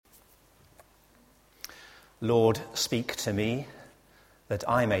Lord, speak to me, that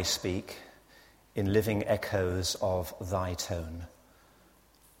I may speak in living echoes of thy tone.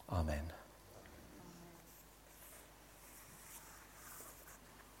 Amen.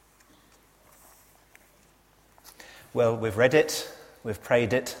 Well, we've read it, we've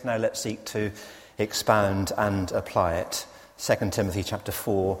prayed it, now let's seek to expound and apply it. 2 Timothy chapter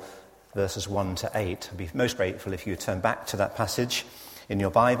 4, verses 1 to 8. I'd be most grateful if you turn back to that passage in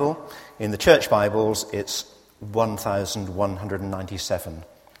your Bible. In the church Bibles, it's 1197.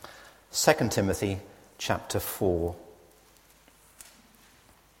 2 Timothy chapter 4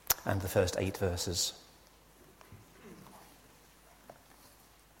 and the first 8 verses.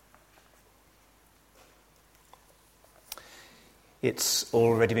 It's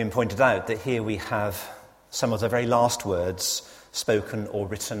already been pointed out that here we have some of the very last words spoken or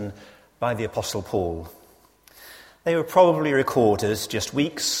written by the Apostle Paul. They were probably recorded just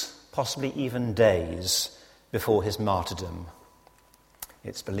weeks, possibly even days, before his martyrdom.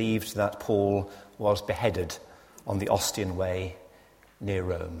 It's believed that Paul was beheaded on the Ostian Way near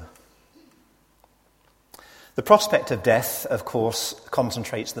Rome. The prospect of death, of course,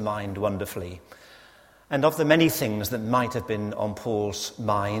 concentrates the mind wonderfully. And of the many things that might have been on Paul's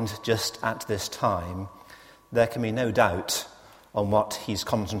mind just at this time, there can be no doubt on what he's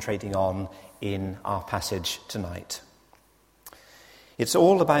concentrating on in our passage tonight. It's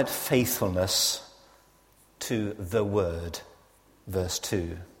all about faithfulness to the Word, verse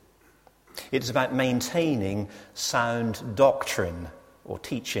 2. It's about maintaining sound doctrine or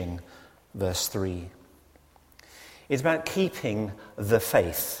teaching, verse 3. It's about keeping the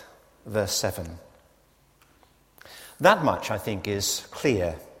faith, verse 7. That much, I think, is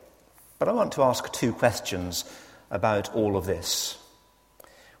clear. But I want to ask 2 questions about all of this.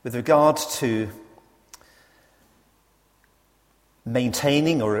 With regard to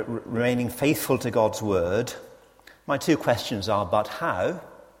maintaining or remaining faithful to God's word, my 2 questions are, but how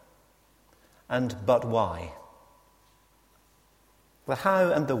and but why? The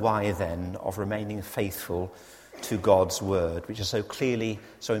how and the why, then, of remaining faithful to God's word, which is so clearly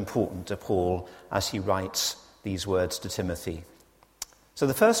so important to Paul as he writes these words to Timothy. So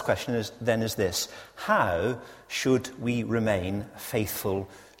the first question is this: how should we remain faithful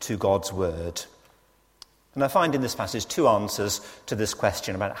to God's word? And I find in this passage 2 answers to this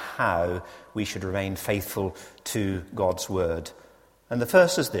question about how we should remain faithful to God's word. And the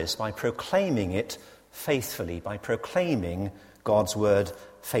first is this: by proclaiming it faithfully, by proclaiming God's word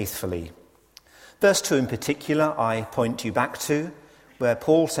faithfully. Verse 2 in particular I point you back to, where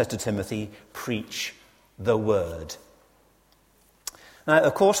Paul says to Timothy, preach the word. Now,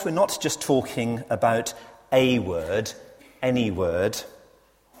 of course, we're not just talking about a word, any word.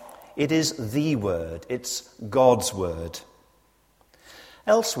 It is the word. It's God's word.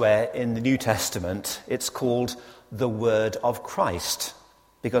 Elsewhere in the New Testament, it's called the word of Christ,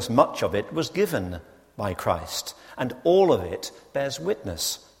 because much of it was given by Christ, and all of it bears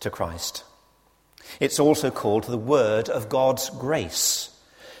witness to Christ. It's also called the word of God's grace,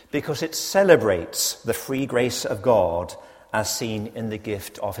 because it celebrates the free grace of God as seen in the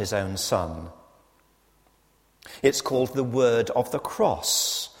gift of his own Son. It's called the word of the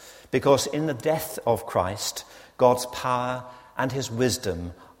cross, because in the death of Christ, God's power and his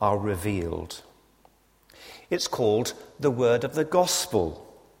wisdom are revealed. It's called the word of the gospel,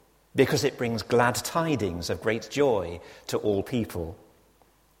 because it brings glad tidings of great joy to all people.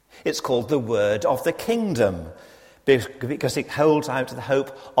 It's called the word of the kingdom, because it holds out the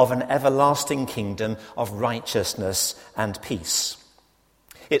hope of an everlasting kingdom of righteousness and peace.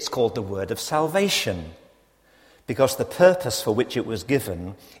 It's called the word of salvation, because the purpose for which it was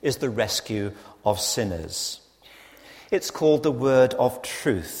given is the rescue of sinners. It's called the word of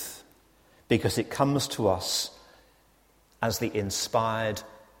truth, because it comes to us as the inspired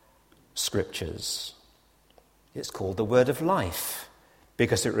scriptures. It's called the word of life,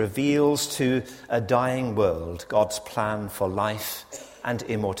 because it reveals to a dying world God's plan for life and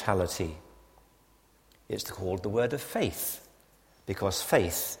immortality. It's called the word of faith, because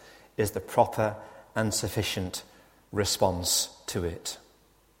faith is the proper and sufficient response to it.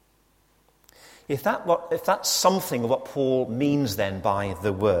 If that's something of what Paul means then by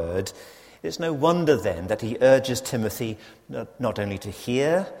the word, it's no wonder then that he urges Timothy not only to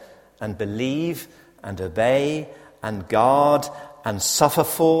hear and believe and obey and guard and suffer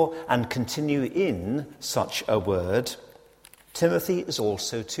for and continue in such a word. Timothy is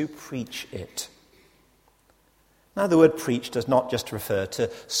also to preach it. Now, the word preach does not just refer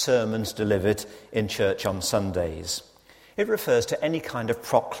to sermons delivered in church on Sundays. It refers to any kind of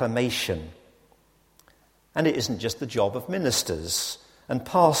proclamation. And it isn't just the job of ministers and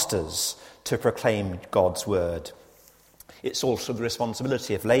pastors to proclaim God's word. It's also the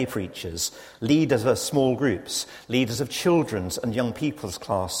responsibility of lay preachers, leaders of small groups, leaders of children's and young people's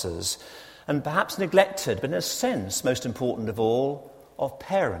classes, and perhaps neglected, but in a sense, most important of all, of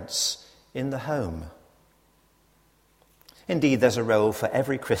parents in the home. Indeed, there's a role for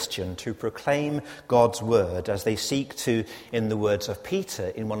every Christian to proclaim God's word as they seek to, in the words of Peter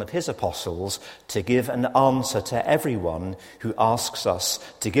in one of his epistles, to give an answer to everyone who asks us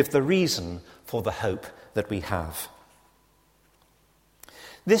to give the reason for the hope that we have.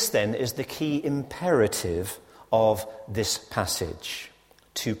 This, then, is the key imperative of this passage,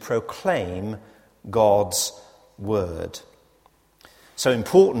 to proclaim God's word. So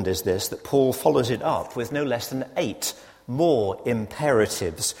important is this that Paul follows it up with no less than 8 more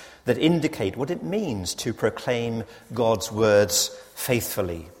imperatives that indicate what it means to proclaim God's words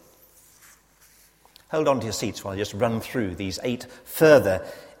faithfully. Hold on to your seats while I just run through these 8 further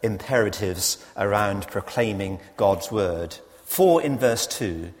imperatives around proclaiming God's word. 4 in verse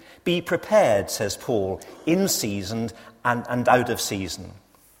 2. Be prepared, says Paul, in season and out of season.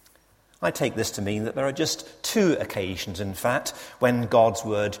 I take this to mean that there are just 2 occasions, in fact, when God's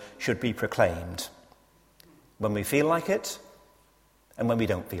word should be proclaimed. When we feel like it, and when we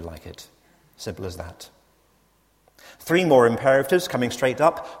don't feel like it. Simple as that. 3 more imperatives coming straight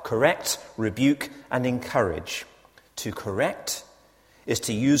up: correct, rebuke, and encourage. To correct is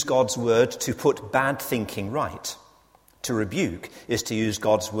to use God's word to put bad thinking right. To rebuke is to use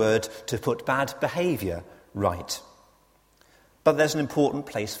God's word to put bad behaviour right. But there's an important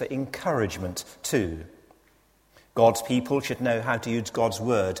place for encouragement too. God's people should know how to use God's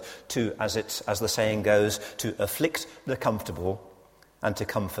word to, as the saying goes, to afflict the comfortable and to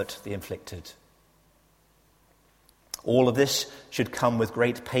comfort the inflicted. All of this should come with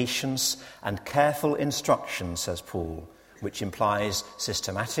great patience and careful instruction, says Paul, which implies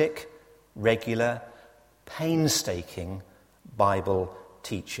systematic, regular, painstaking Bible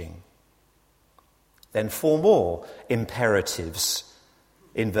teaching. Then 4 more imperatives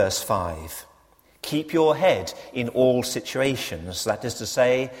in verse 5. Keep your head in all situations. That is to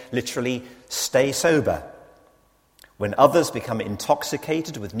say, literally, stay sober. When others become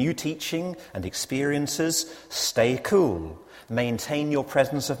intoxicated with new teaching and experiences, stay cool. Maintain your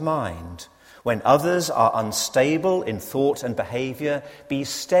presence of mind. When others are unstable in thought and behaviour, be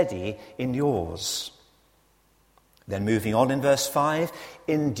steady in yours. Then moving on in verse 5,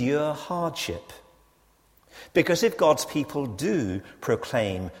 endure hardship. Because if God's people do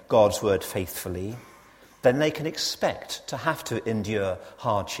proclaim God's word faithfully, then they can expect to have to endure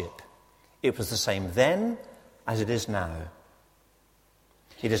hardship. It was the same then as it is now.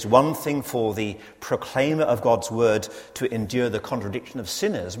 It is one thing for the proclaimer of God's word to endure the contradiction of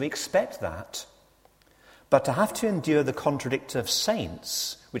sinners. We expect that. But to have to endure the contradiction of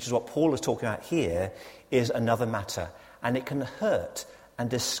saints, which is what Paul is talking about here, is another matter. And it can hurt and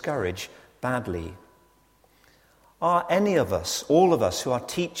discourage badly. Are any of us, all of us who are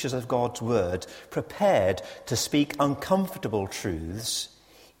teachers of God's word, prepared to speak uncomfortable truths,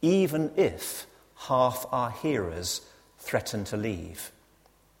 even if half our hearers threaten to leave?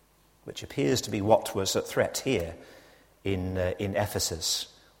 Which appears to be what was at threat here in Ephesus,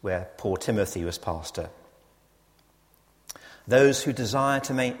 where poor Timothy was pastor. Those who desire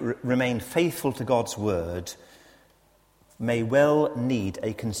to remain faithful to God's word may well need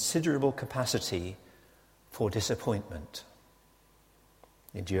a considerable capacity for disappointment.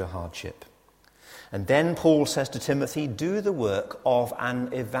 Endure hardship. And then Paul says to Timothy, do the work of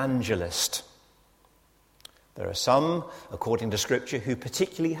an evangelist. There are some, according to Scripture, who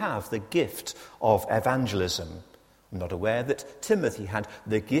particularly have the gift of evangelism. I'm not aware that Timothy had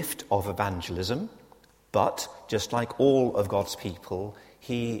the gift of evangelism, but just like all of God's people,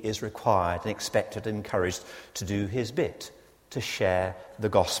 he is required and expected and encouraged to do his bit, to share the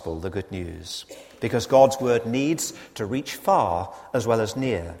gospel, the good news. Because God's word needs to reach far as well as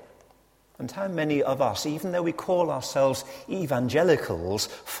near. And how many of us, even though we call ourselves evangelicals,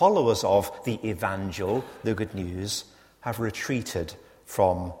 followers of the evangel, the good news, have retreated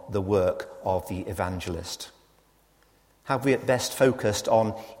from the work of the evangelist? Have we at best focused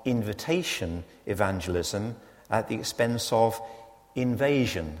on invitation evangelism at the expense of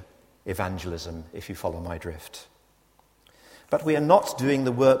invasion evangelism, if you follow my drift? But we are not doing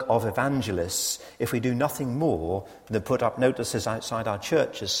the work of evangelists if we do nothing more than put up notices outside our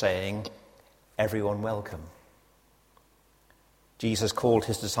churches saying, everyone welcome. Jesus called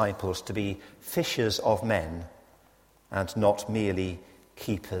his disciples to be fishers of men and not merely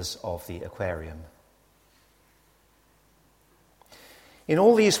keepers of the aquarium. In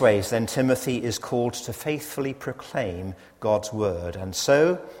all these ways, then, Timothy is called to faithfully proclaim God's word. And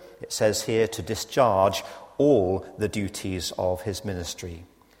so, it says here, to discharge all the duties of his ministry.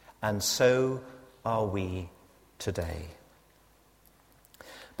 And so are we today.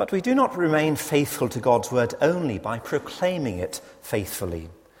 But we do not remain faithful to God's word only by proclaiming it faithfully.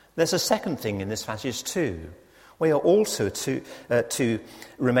 There's a second thing in this passage too. We are also to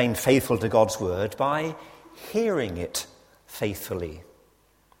remain faithful to God's word by hearing it faithfully.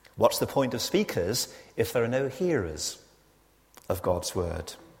 What's the point of speakers if there are no hearers of God's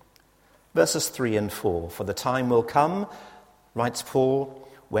word? Verses 3 and 4, "For the time will come," writes Paul,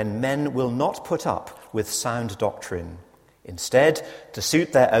 "when men will not put up with sound doctrine. Instead, to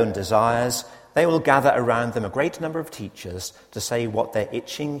suit their own desires, they will gather around them a great number of teachers to say what their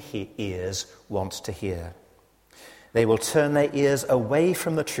itching ears want to hear. They will turn their ears away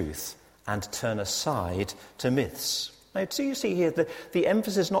from the truth and turn aside to myths." Now, do you see here the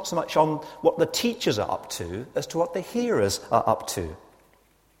emphasis not so much on what the teachers are up to as to what the hearers are up to?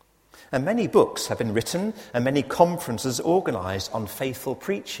 And many books have been written and many conferences organised on faithful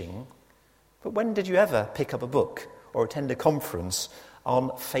preaching. But when did you ever pick up a book or attend a conference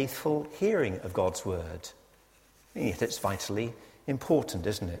on faithful hearing of God's word? And yet it's vitally important,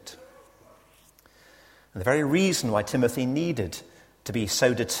 isn't it? And the very reason why Timothy needed to be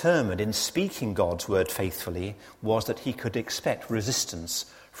so determined in speaking God's word faithfully was that he could expect resistance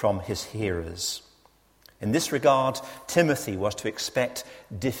from his hearers. In this regard, Timothy was to expect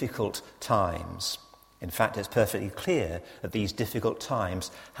difficult times. In fact, it's perfectly clear that these difficult times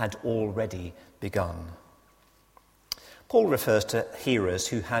had already begun. Paul refers to hearers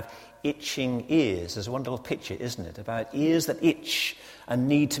who have itching ears. There's a wonderful picture, isn't it, about ears that itch and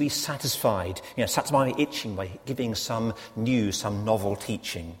need to be satisfied. Satisfy itching by giving some new, some novel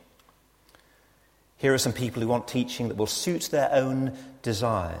teaching. Here are some people who want teaching that will suit their own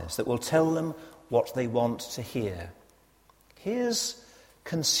desires, that will tell them what they want to hear. Here's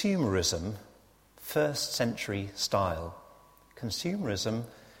consumerism, first century style. Consumerism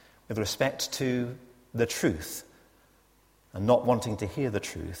with respect to the truth and not wanting to hear the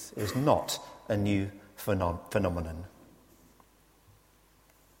truth is not a new phenomenon.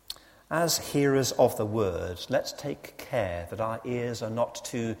 As hearers of the word, let's take care that our ears are not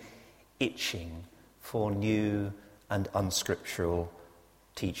too itching for new and unscriptural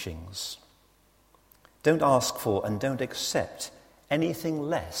teachings. Don't ask for and don't accept anything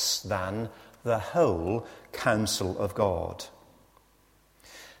less than the whole counsel of God.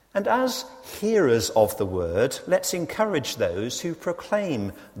 And as hearers of the word, let's encourage those who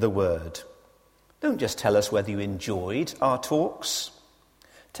proclaim the word. Don't just tell us whether you enjoyed our talks.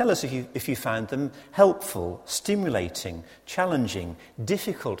 Tell us if you found them helpful, stimulating, challenging,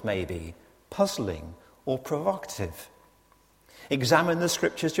 difficult maybe, puzzling or provocative. Examine the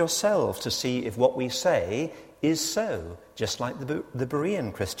scriptures yourself to see if what we say is so, just like the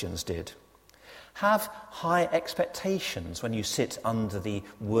Berean Christians did. Have high expectations when you sit under the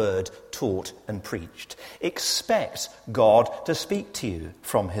word taught and preached. Expect God to speak to you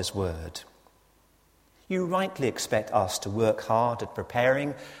from his word. You rightly expect us to work hard at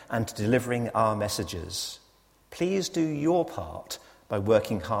preparing and delivering our messages. Please do your part by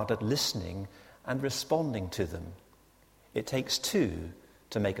working hard at listening and responding to them. It takes two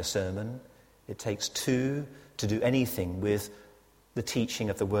to make a sermon. It takes two to do anything with the teaching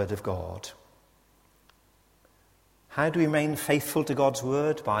of the word of God. How do we remain faithful to God's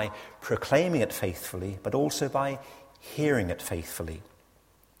word? By proclaiming it faithfully, but also by hearing it faithfully.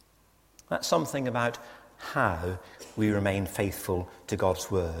 That's something about how we remain faithful to God's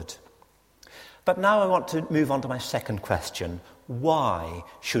word. But now I want to move on to my second question. Why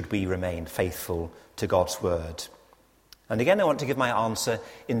should we remain faithful to God's word? And again, I want to give my answer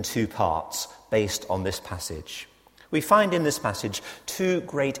in two parts based on this passage. We find in this passage two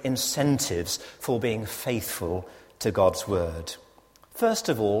great incentives for being faithful to God's word. First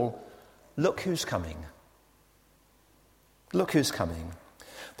of all, look who's coming. Look who's coming.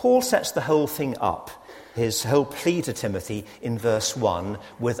 Paul sets the whole thing up, his whole plea to Timothy in verse 1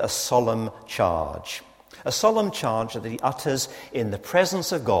 with a solemn charge. A solemn charge that he utters in the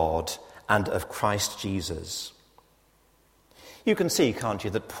presence of God and of Christ Jesus. You can see, can't you,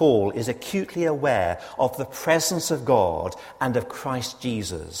 that Paul is acutely aware of the presence of God and of Christ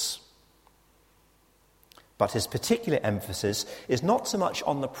Jesus. But his particular emphasis is not so much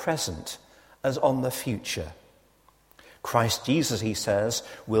on the present as on the future. Christ Jesus, he says,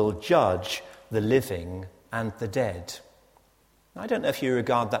 will judge the living and the dead. I don't know if you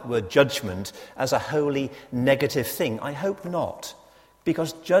regard that word judgment as a wholly negative thing. I hope not,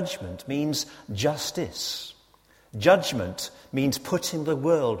 because judgment means justice. Judgment means putting the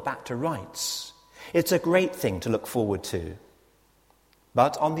world back to rights. It's a great thing to look forward to.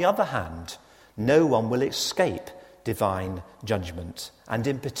 But on the other hand, no one will escape divine judgment, and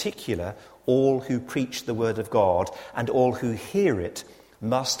in particular, all who preach the word of God and all who hear it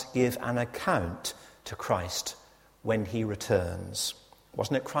must give an account to Christ when he returns.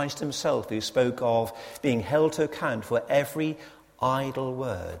 Wasn't it Christ himself who spoke of being held to account for every idle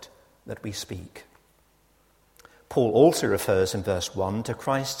word that we speak? Paul also refers in verse 1 to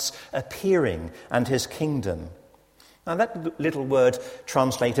Christ's appearing and his kingdom. Now that little word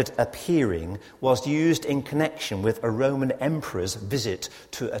translated appearing was used in connection with a Roman emperor's visit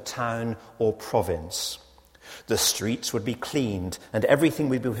to a town or province. The streets would be cleaned and everything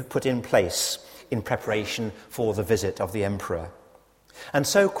would be put in place in preparation for the visit of the emperor. And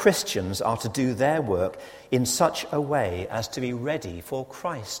so Christians are to do their work in such a way as to be ready for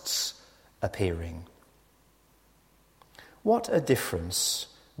Christ's appearing. What a difference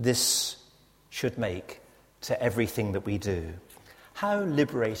this should make to everything that we do. How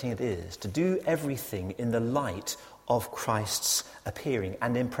liberating it is to do everything in the light of Christ's appearing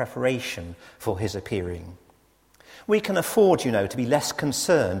and in preparation for his appearing. We can afford, to be less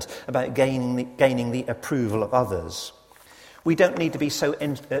concerned about gaining the approval of others. We don't need to be so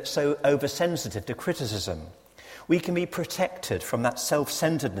oversensitive to criticism. We can be protected from that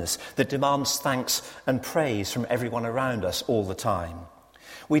self-centeredness that demands thanks and praise from everyone around us all the time.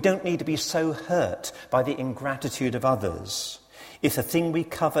 We don't need to be so hurt by the ingratitude of others if the thing we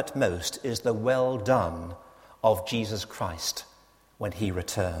covet most is the well done of Jesus Christ when he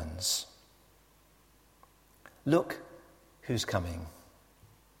returns. Look who's coming.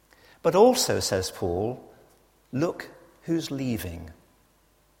 But also, says Paul, look who's leaving.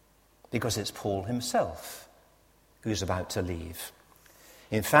 Because it's Paul himself who's about to leave.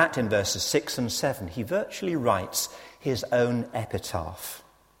 In fact, in verses 6 and 7, he virtually writes his own epitaph.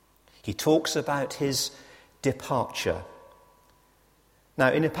 He talks about his departure.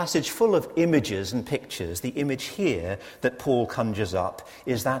 Now, in a passage full of images and pictures, the image here that Paul conjures up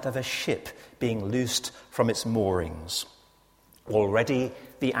is that of a ship being loosed from its moorings. Already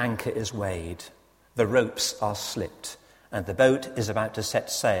the anchor is weighed, the ropes are slipped, and the boat is about to set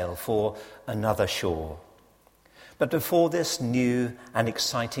sail for another shore. But before this new and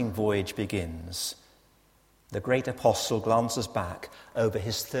exciting voyage begins, the great apostle glances back over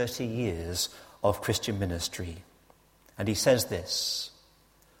his 30 years of Christian ministry. And he says this: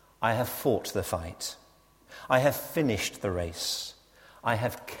 I have fought the fight. I have finished the race. I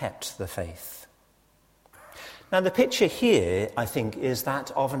have kept the faith. Now the picture here, I think, is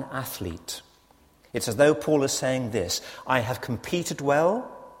that of an athlete. It's as though Paul is saying this: I have competed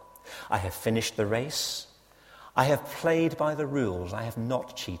well. I have finished the race. I have played by the rules. I have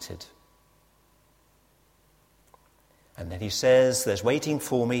not cheated. And then he says, there's waiting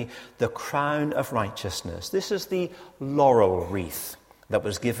for me the crown of righteousness. This is the laurel wreath that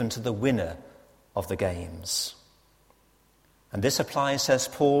was given to the winner of the games. And this applies, says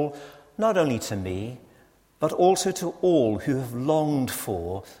Paul, not only to me, but also to all who have longed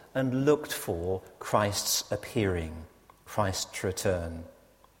for and looked for Christ's appearing, Christ's return.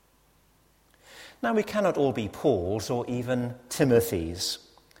 Now, we cannot all be Pauls or even Timothys,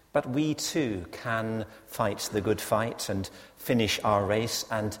 but we too can fight the good fight and finish our race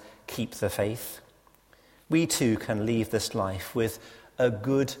and keep the faith. We too can leave this life with a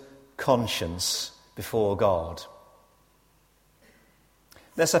good conscience before God.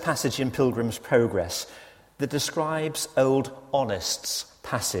 There's a passage in Pilgrim's Progress that describes old Honest's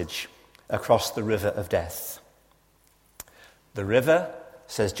passage across the river of death. The river,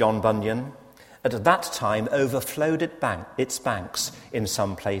 says John Bunyan, at that time overflowed its banks in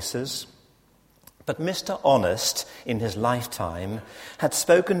some places. But Mr. Honest, in his lifetime, had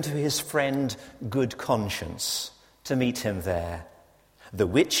spoken to his friend Good Conscience to meet him there, the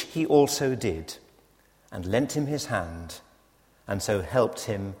which he also did, and lent him his hand, and so helped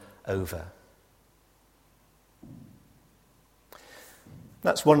him over.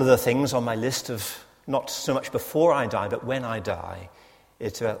 That's one of the things on my list of not so much before I die, but when I die,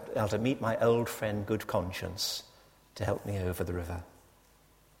 is to be able to meet my old friend Good Conscience to help me over the river.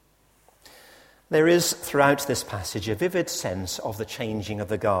 There is throughout this passage a vivid sense of the changing of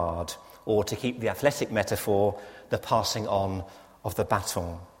the guard, or to keep the athletic metaphor, the passing on of the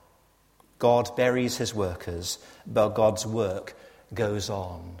baton. God buries his workers, but God's work goes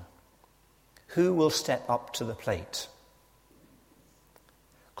on. Who will step up to the plate?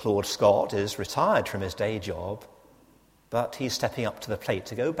 Claude Scott is retired from his day job, but he's stepping up to the plate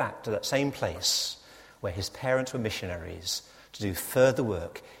to go back to that same place where his parents were missionaries to do further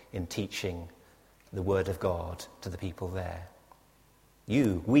work in teaching the word of God to the people there.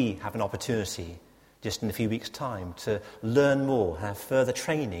 We have an opportunity just in a few weeks' time, to learn more, have further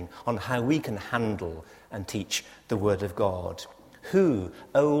training on how we can handle and teach the Word of God. Who,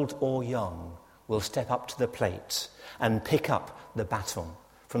 old or young, will step up to the plate and pick up the baton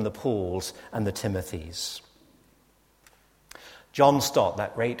from the Pauls and the Timothys? John Stott,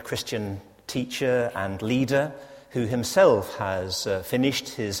 that great Christian teacher and leader, who himself has finished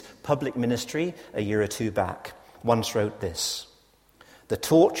his public ministry a year or two back, once wrote this: "The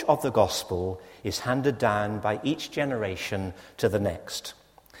torch of the gospel is handed down by each generation to the next.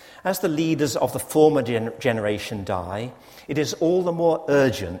 As the leaders of the former generation die, it is all the more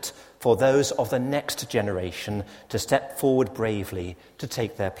urgent for those of the next generation to step forward bravely to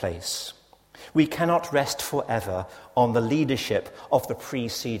take their place. We cannot rest forever on the leadership of the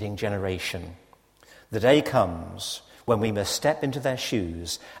preceding generation. The day comes when we must step into their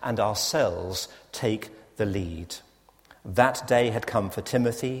shoes and ourselves take the lead. That day had come for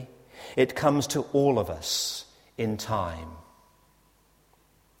Timothy. It comes to all of us in time."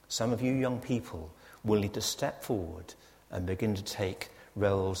 Some of you young people will need to step forward and begin to take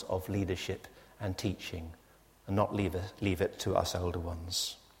roles of leadership and teaching and not leave it to us older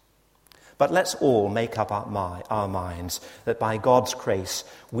ones. But let's all make up our minds that by God's grace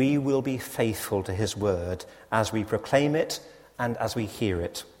we will be faithful to his word as we proclaim it and as we hear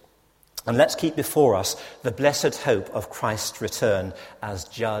it. And let's keep before us the blessed hope of Christ's return as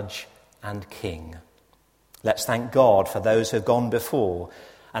Judge and King. Let's thank God for those who have gone before,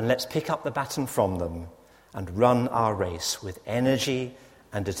 and let's pick up the baton from them and run our race with energy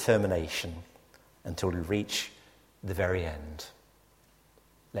and determination until we reach the very end.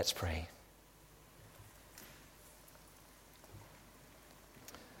 Let's pray.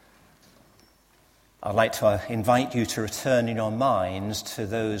 I'd like to invite you to return in your minds to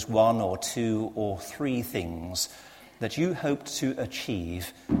those 1 or 2 or 3 things that you hope to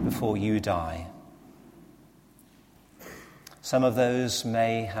achieve before you die. Some of those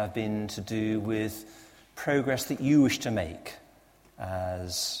may have been to do with progress that you wish to make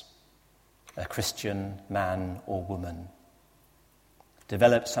as a Christian man or woman.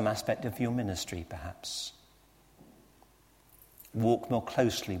 Develop some aspect of your ministry, perhaps. Walk more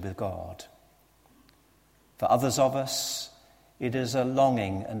closely with God. For others of us, it is a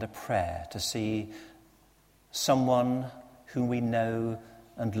longing and a prayer to see someone whom we know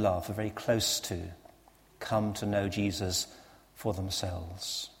and love, are very close to, come to know Jesus for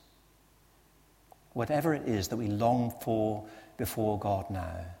themselves. Whatever it is that we long for before God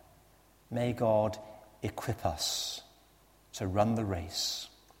now, may God equip us to run the race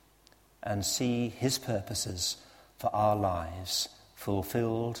and see his purposes for our lives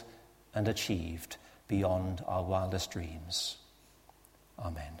fulfilled and achieved beyond our wildest dreams.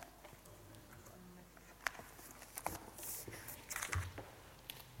 Amen.